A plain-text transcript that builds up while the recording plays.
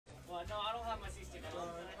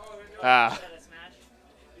Ah.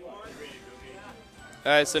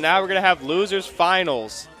 Alright, so now we're going to have losers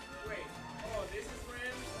finals.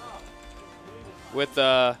 With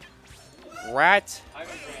Rat.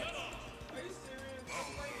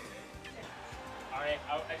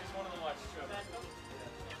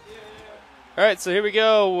 Alright, so here we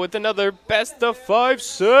go with another best of 5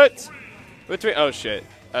 set. Between, oh shit,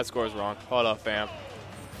 that score's wrong. Hold up, fam.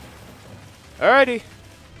 Alrighty.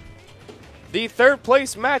 The third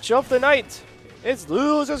place match of the night. It's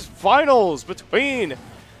losers finals between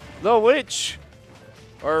the witch,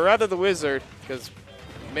 or rather the wizard, because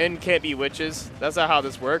men can't be witches. That's not how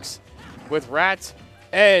this works. With Rat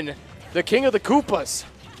and the king of the Koopas,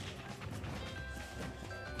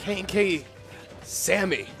 KnK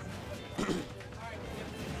Sammy.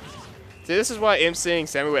 See, this is why emceeing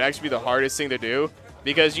Sammy would actually be the hardest thing to do,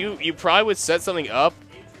 because you probably would set something up,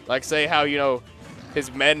 like say how, you know,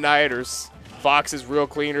 his Meta Knight or Fox is real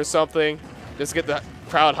clean or something, just to get the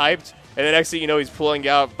crowd hyped, and then next thing you know, he's pulling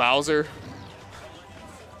out Bowser.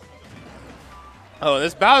 Oh,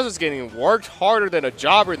 this Bowser's getting worked harder than a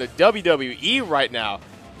jobber in the WWE right now.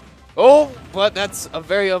 Oh, but that's a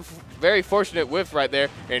very fortunate whiff right there.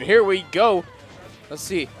 And here we go. Let's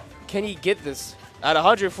see. Can he get this at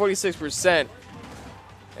 146%?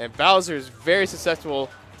 And Bowser is very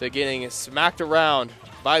susceptible to getting smacked around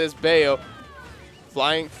by this Bayo.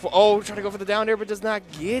 Flying. Oh, trying to go for the down air, but does not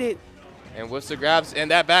get it. And whiffs the grabs.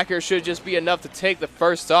 And that back air should just be enough to take the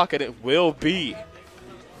first stock, and it will be.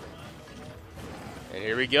 And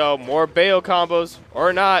here we go. More Bayo combos.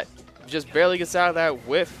 Or not. Just barely gets out of that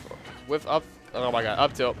whiff up. Oh my god,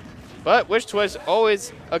 up tilt. But Wish Twist,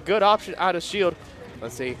 always a good option out of shield.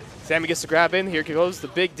 Let's see. Sammy gets the grab in. Here goes the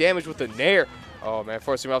big damage with the Nair. Oh man,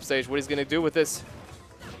 forcing him off stage. What he's going to do with this?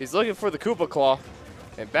 He's looking for the Koopa Claw.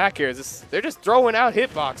 And back here, they're just throwing out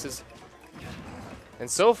hitboxes. And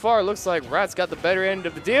so far, it looks like Rat's got the better end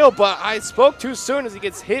of the deal. But I spoke too soon as he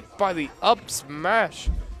gets hit by the up smash.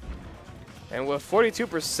 And with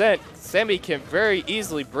 42%, Sammy can very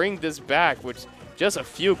easily bring this back with just a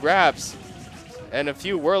few grabs and a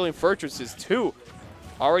few whirling fortresses too.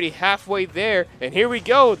 Already halfway there, and here we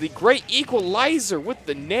go, the great equalizer with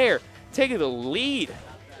the Nair, taking the lead.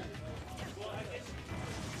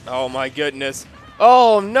 Oh my goodness.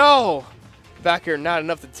 Oh no! Back here, not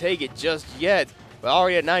enough to take it just yet, but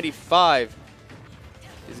already at 95.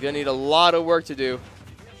 He's gonna need a lot of work to do.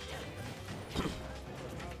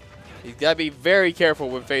 He's got to be very careful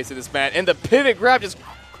when facing this man. And the pivot grab just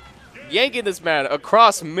yanking this man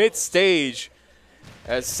across mid-stage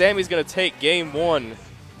as Sammy's going to take game 1.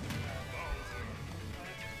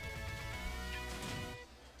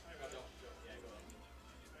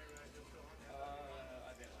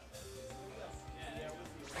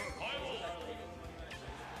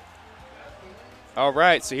 All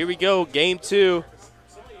right, so here we go, game 2.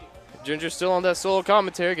 Ginger's still on that solo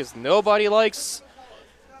commentary because nobody likes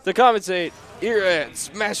to commentate here at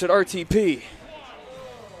Smash at RTP.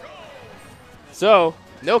 So,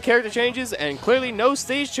 no character changes and clearly no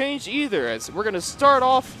stage change either, as we're going to start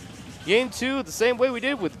off game 2 the same way we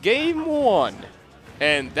did with game 1.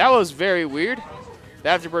 And that was very weird. The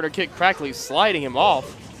afterburner kick practically sliding him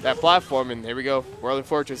off that platform, and here we go, Whirling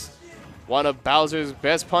Fortress. One of Bowser's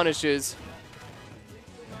best punishes.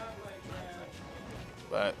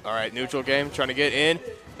 But, all right, neutral game, trying to get in,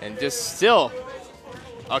 and just still.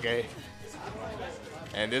 Okay.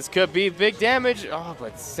 And this could be big damage. Oh,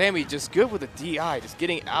 but Sammy just good with the DI, just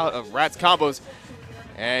getting out of Rat's combos,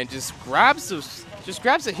 and just grabs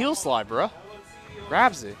the heel slide, bro.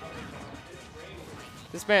 Grabs it.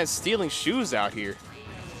 This man's stealing shoes out here.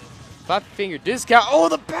 5-finger discount. Oh,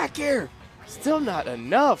 the back air. Still not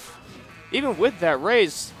enough. Even with that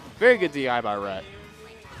raise, very good DI by Rat.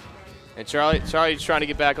 And Charlie's trying to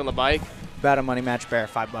get back on the mic. About a money match, Bear,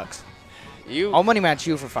 $5. I'll money match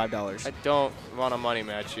you for $5. I don't want to money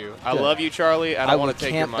match you. I love you, Charlie. I don't want to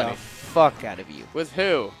take your money. I will camp the fuck out of you. With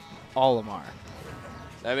who? Olimar.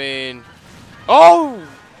 I mean, oh!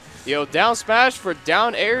 Yo, down smash for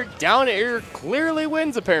down air. Down air clearly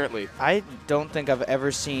wins, apparently. I don't think I've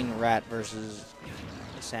ever seen Rat versus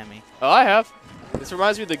Sammy. Oh, I have. This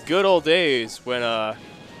reminds me of the good old days when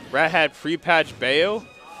Rat had pre-patch Bayo,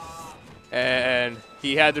 and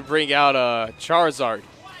he had to bring out Charizard.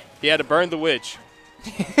 He had to burn the witch.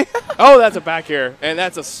 Oh, that's a back air, and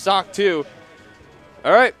that's a stock too.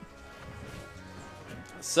 All right.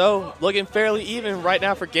 So, looking fairly even right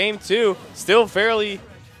now for game 2. Still fairly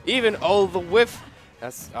even. Oh, the whiff.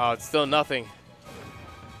 It's still nothing.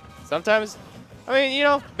 Sometimes, I mean, you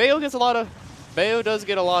know, Bayo does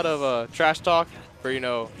get a lot of trash talk for, you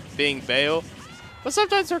know, being Bayo. But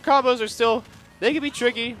sometimes her combos are still, they can be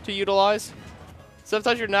tricky to utilize.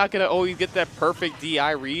 Sometimes you're not going to always get that perfect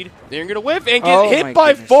DI read. Then you're going to whiff and get hit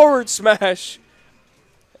by forward smash.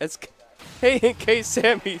 That's KnK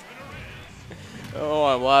Sammy. Oh,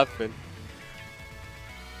 I'm laughing.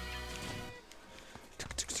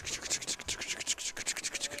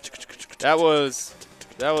 That was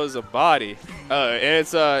a body. And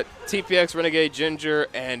it's TPX Renegade Ginger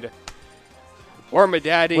and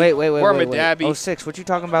Wormadaddy. Wait. 06, what you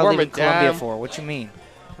talking about leaving Columbia for? What you mean?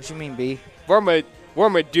 What you mean, B?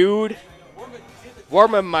 Wormadude.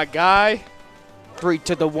 Worma my guy. 3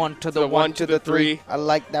 to the 1 to the 1 to the 3. I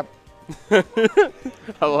like that.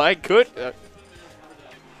 I like good.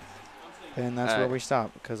 And that's where we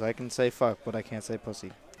stop, because I can say fuck, but I can't say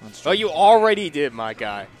pussy. Oh, you already did, my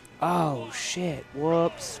guy. Oh, shit.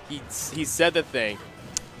 Whoops. He said the thing.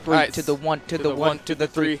 3 to the 1 to the 1 to the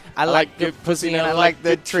 3. I like good pussy and I like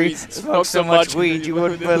the trees. Smoke so much weed you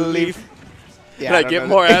wouldn't believe. Yeah, I get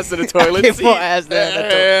more ass than a toilet seat. Get more ass than a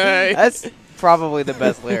toilet. That's probably the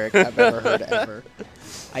best lyric I've ever heard ever.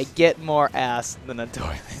 I get more ass than a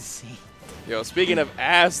toilet seat. Yo, speaking of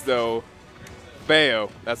ass, though, Bayo.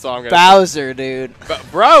 That's all I'm going to Bowser, dude.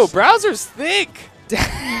 Bro, Bowser's thick.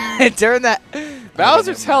 Turn that.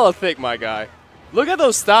 Bowser's hella thick, my guy. Look at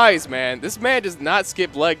those thighs, man. This man does not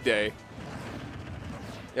skip leg day.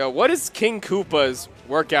 Yo, what is King Koopa's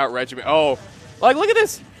workout regimen? Oh, like, look at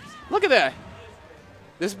this. Look at that.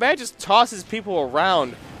 This man just tosses people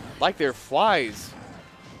around like they're flies.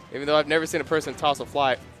 Even though I've never seen a person toss a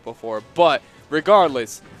fly before. But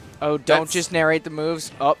regardless. Oh, don't just narrate the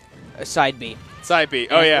moves. Oh, side B. Side B.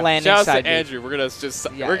 Oh, yeah. Shout out to B. Andrew.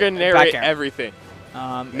 We're gonna narrate everything.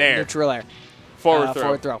 Nair. Neutral air. Forward throw.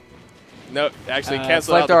 Forward throw. No, actually,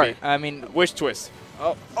 cancel out the B. I mean, Wish twist.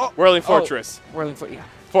 Whirling Fortress. Whirling Fortress. Yeah.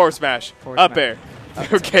 Forward smash. Up air.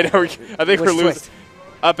 Okay, now I think we're losing. Twist.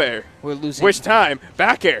 Up air. We're losing. Wish time.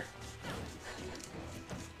 Back air.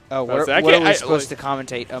 Oh, what are we supposed to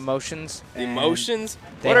commentate? Emotions? Emotions?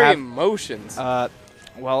 What are emotions?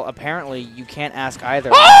 Well, apparently you can't ask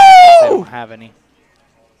either. Oh! They don't have any.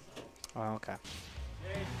 Oh, okay.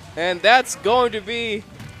 And that's going to be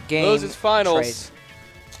Losers Finals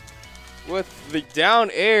with the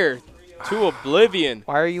down air to oblivion.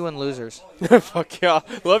 Why are you in losers? Fuck yeah.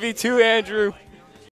 Love you too, Andrew.